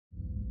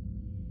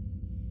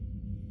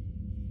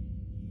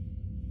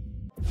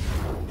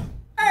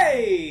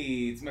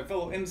Hey, it's my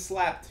fellow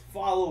M-Slapped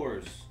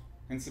followers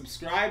and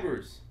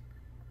subscribers.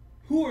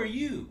 Who are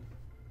you?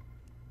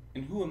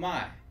 And who am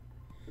I?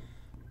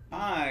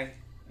 I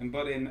am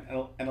but an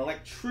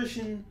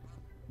electrician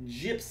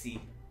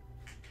gypsy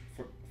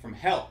from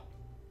hell,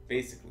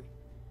 basically.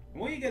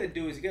 And what you gotta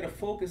do is you gotta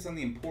focus on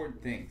the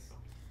important things.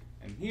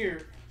 And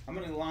here, I'm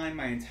gonna line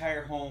my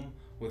entire home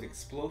with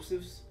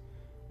explosives,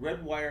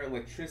 red wire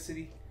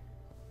electricity,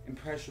 and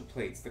pressure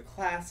plates. The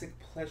classic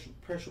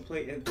pressure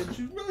plate that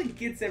really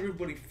gets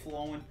everybody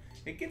flowing.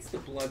 It gets the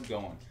blood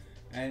going.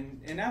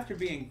 And after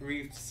being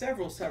griefed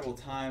several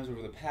times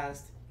over the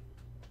past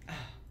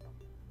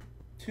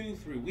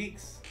 2-3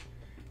 weeks,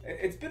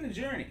 it's been a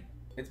journey.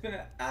 It's been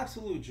an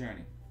absolute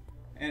journey.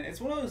 And it's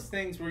one of those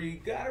things where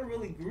you gotta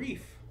really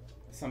grief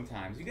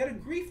sometimes. You gotta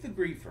grief the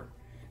griefer.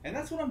 And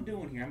that's what I'm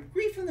doing here. I'm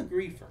griefing the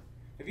griefer.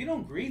 If you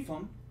don't grief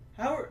them,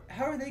 how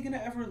are they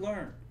gonna ever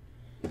learn?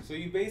 So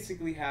you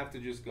basically have to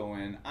just go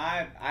in.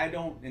 I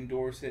don't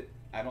endorse it.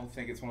 I don't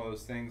think it's one of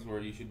those things where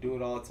you should do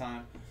it all the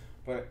time.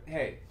 But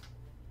hey,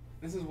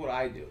 this is what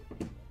I do.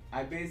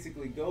 I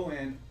basically go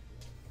in,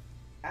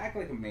 act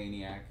like a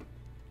maniac.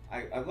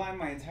 I line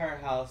my entire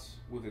house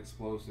with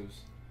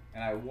explosives,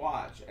 and I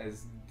watch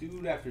as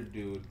dude after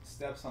dude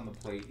steps on the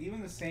plate,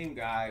 even the same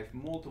guy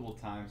multiple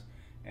times,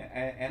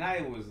 and I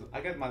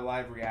got my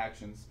live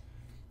reactions.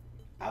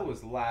 I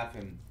was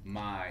laughing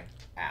my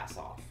ass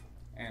off.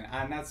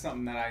 And that's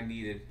something that I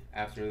needed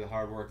after the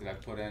hard work that I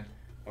put in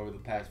over the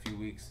past few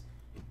weeks.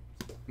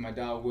 My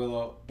dog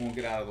Willow won't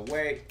get out of the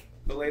way.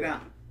 Go lay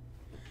down.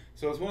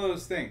 So it's one of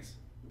those things.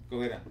 Go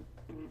lay down.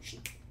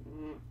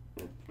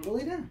 Go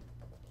lay down.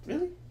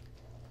 Really?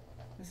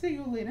 I say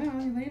go lay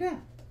down. You lay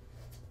down.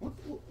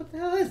 What the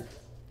hell is this?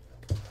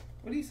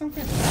 What are you, some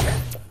kind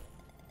of...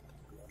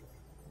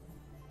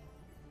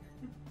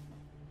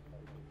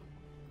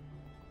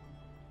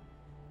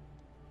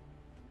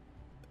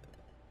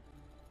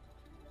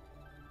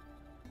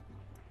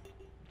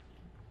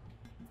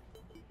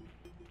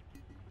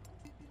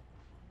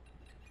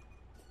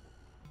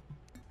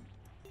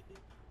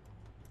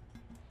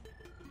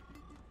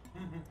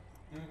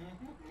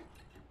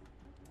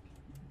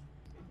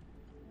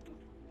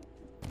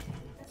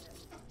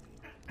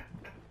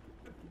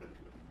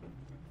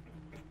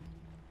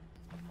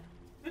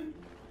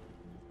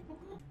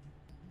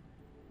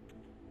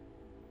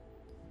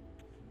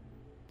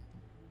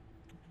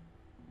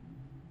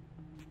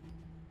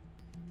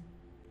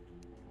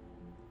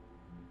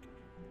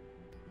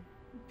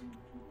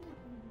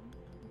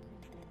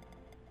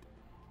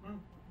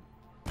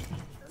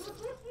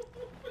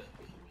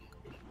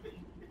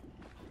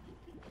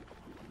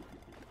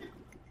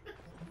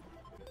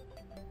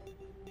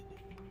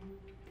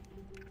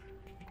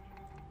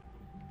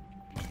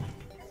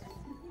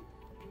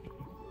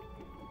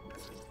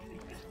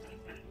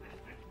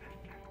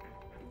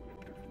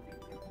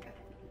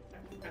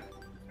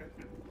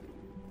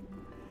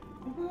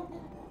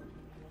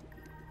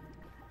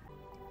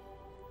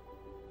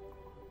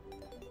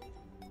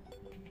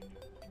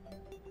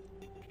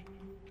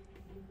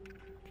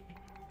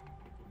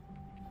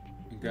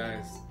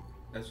 Guys,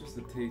 that's just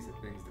the taste of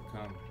things to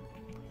come.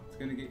 It's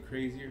gonna get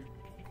crazier.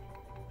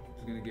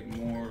 It's gonna get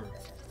more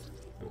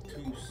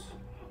obtuse,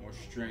 more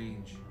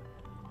strange,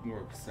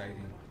 more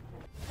exciting.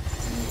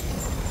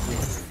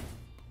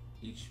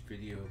 Each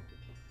video,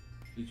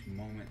 each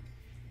moment,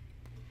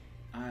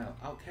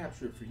 I'll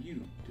capture it for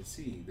you to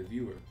see, the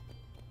viewer,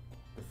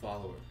 the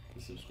follower,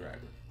 the subscriber.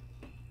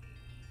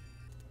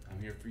 I'm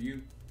here for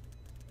you.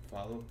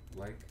 Follow,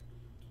 like,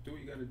 do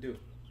what you gotta do.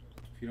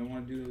 If you don't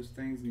want to do those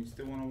things and you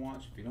still want to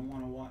watch, if you don't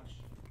want to watch,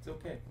 it's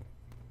okay.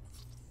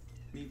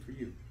 Me for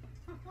you.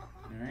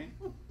 Alright?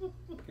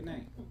 Good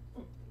night.